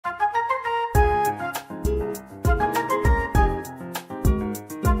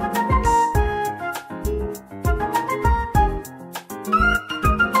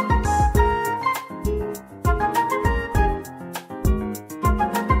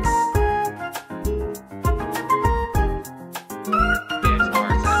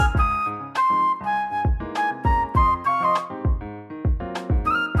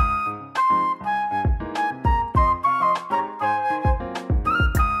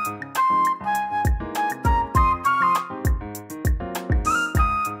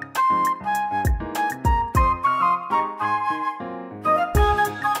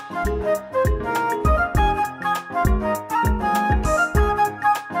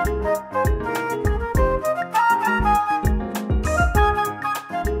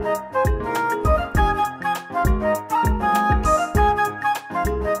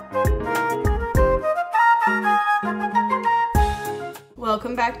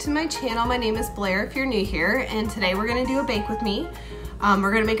to my channel. My name is Blair if you're new here, and today we're gonna do a bake with me.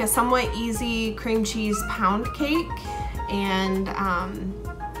 We're gonna make a somewhat easy cream cheese pound cake, and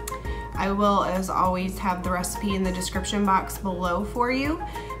I will, as always, have the recipe in the description box below for you,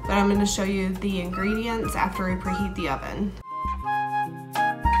 but I'm gonna show you the ingredients after we preheat the oven.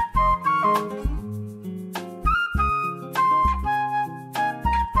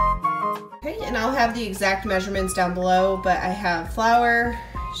 And I'll have the exact measurements down below, but I have flour,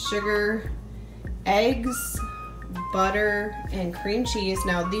 sugar, eggs, butter, and cream cheese.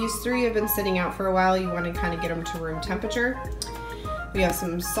 Now these three have been sitting out for a while. You want to kind of get them to room temperature. We have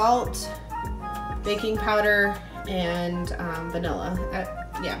some salt, baking powder, and vanilla.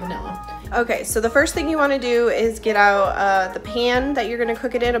 Vanilla. Okay, so the first thing you want to do is get out the pan that you're going to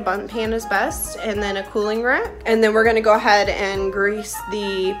cook it in. A bundt pan is best, and then a cooling rack. And then we're going to go ahead and grease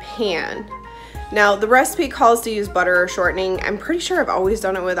the pan. Now the recipe calls to use butter or shortening. I'm pretty sure I've always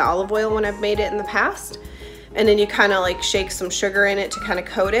done it with olive oil when I've made it in the past. And then you kind of like shake some sugar in it to kind of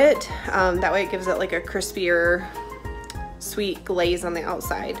coat it. That way it gives it like a crispier, sweet glaze on the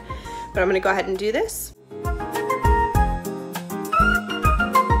outside. But I'm gonna go ahead and do this.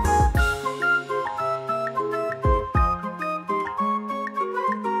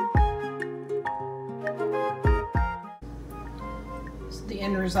 The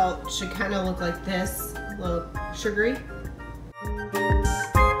end result should kind of look like this, a little sugary.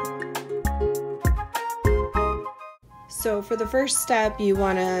 So for the first step, you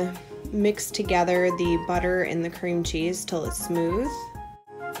want to mix together the butter and the cream cheese till it's smooth.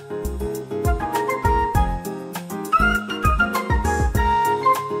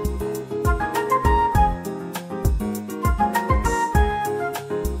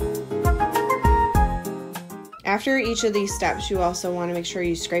 After each of these steps, you also want to make sure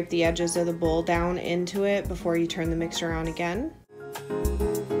you scrape the edges of the bowl down into it before you turn the mixer on again.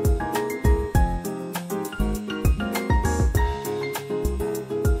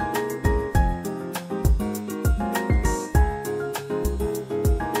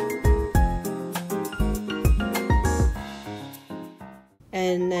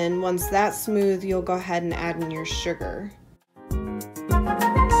 And then once that's smooth, you'll go ahead and add in your sugar.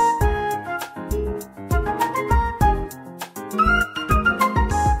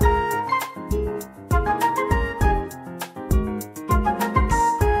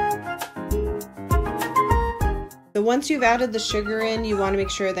 So once you've added the sugar in, you want to make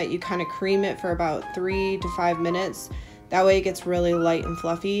sure that you kind of cream it for about 3 to 5 minutes. That way it gets really light and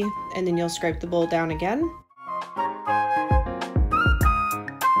fluffy, and then you'll scrape the bowl down again.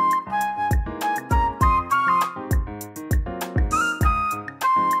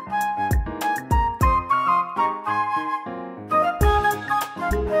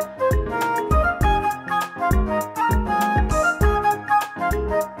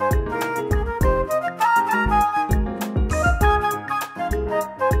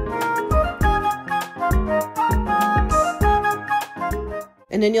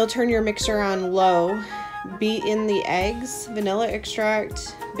 And then you'll turn your mixer on low, beat in the eggs, vanilla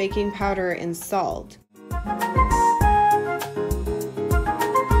extract, baking powder, and salt.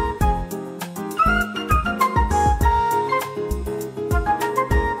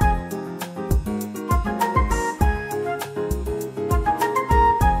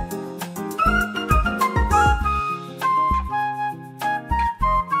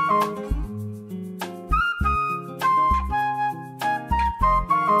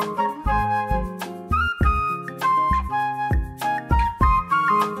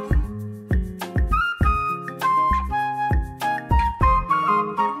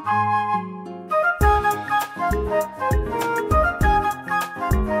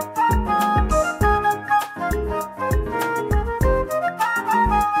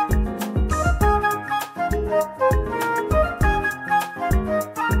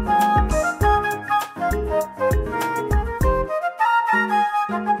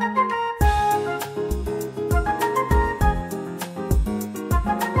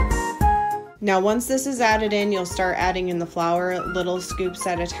 Now once this is added in, you'll start adding in the flour little scoops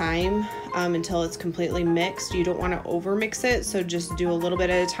at a time until it's completely mixed. You don't want to over mix it, so just do a little bit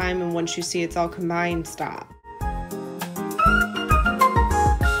at a time, and once you see it's all combined, stop.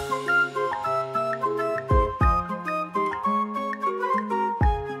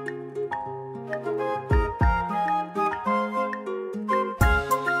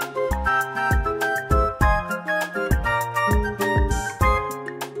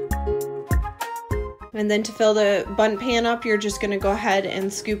 And then to fill the bundt pan up, you're just gonna go ahead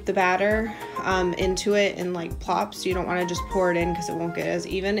and scoop the batter into it in like plops. You don't wanna just pour it in because it won't get as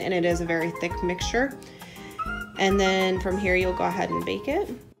even, and it is a very thick mixture. And then from here, you'll go ahead and bake it.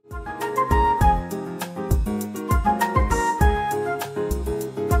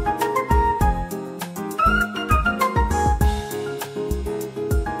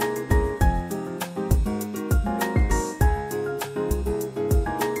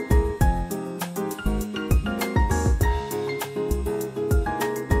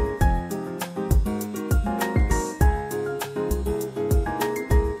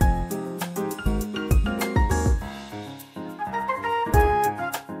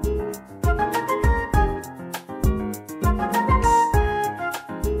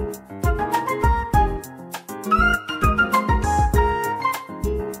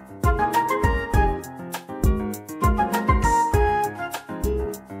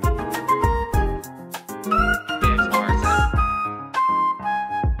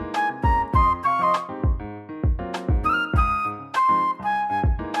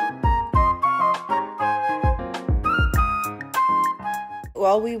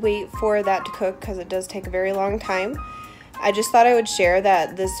 while we wait for that to cook, because it does take a very long time, I just thought I would share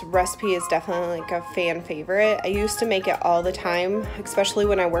that this recipe is definitely like a fan favorite. I used to make it all the time, especially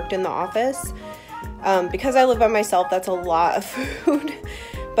when I worked in the office. Because I live by myself, that's a lot of food,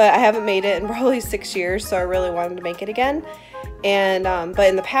 but I haven't made it in probably 6 years, so I really wanted to make it again. And but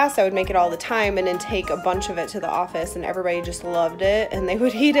in the past I would make it all the time and then take a bunch of it to the office, and everybody just loved it and they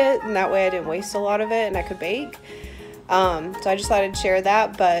would eat it, and that way I didn't waste a lot of it and I could bake. So I just thought I'd share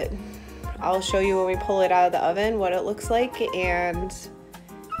that, but I'll show you when we pull it out of the oven what it looks like, and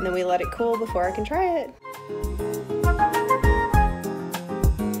then we let it cool before I can try it.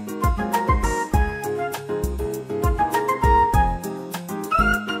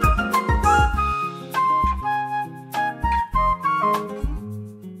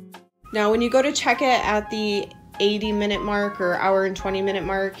 Now when you go to check it at the 80-minute mark or hour and 20-minute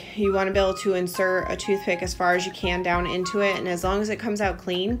mark, you want to be able to insert a toothpick as far as you can down into it, and as long as it comes out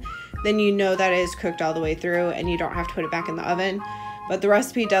clean, then you know that it is cooked all the way through and you don't have to put it back in the oven. But the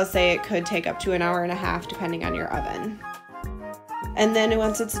recipe does say it could take up to an hour and a half depending on your oven. And then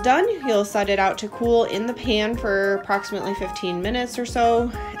once it's done, you'll set it out to cool in the pan for approximately 15 minutes or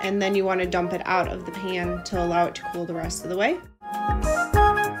so, and then you want to dump it out of the pan to allow it to cool the rest of the way.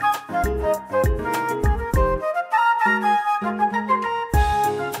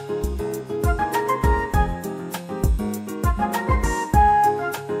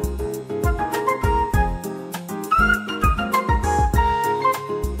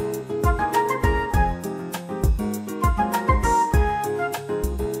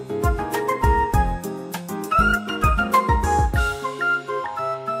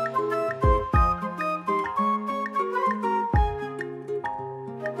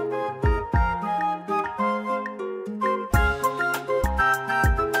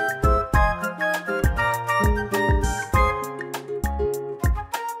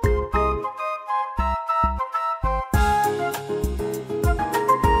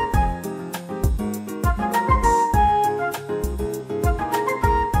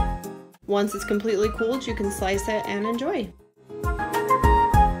 Once it's completely cooled, you can slice it and enjoy.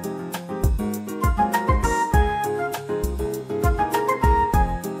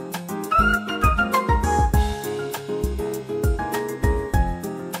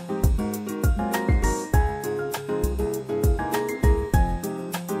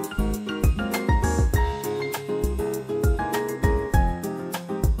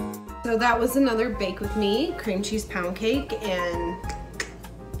 So that was another Bake With Me cream cheese pound cake, and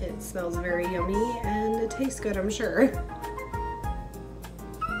it smells very yummy and it tastes good, I'm sure.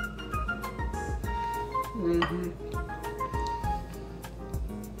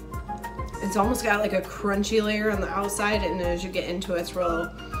 It's almost got like a crunchy layer on the outside, and as you get into it, it's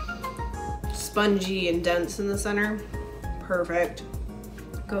real spongy and dense in the center. Perfect.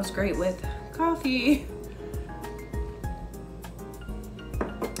 Goes great with coffee.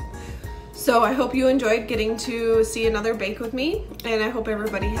 So I hope you enjoyed getting to see another Bake With Me, and I hope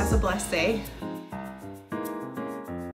everybody has a blessed day.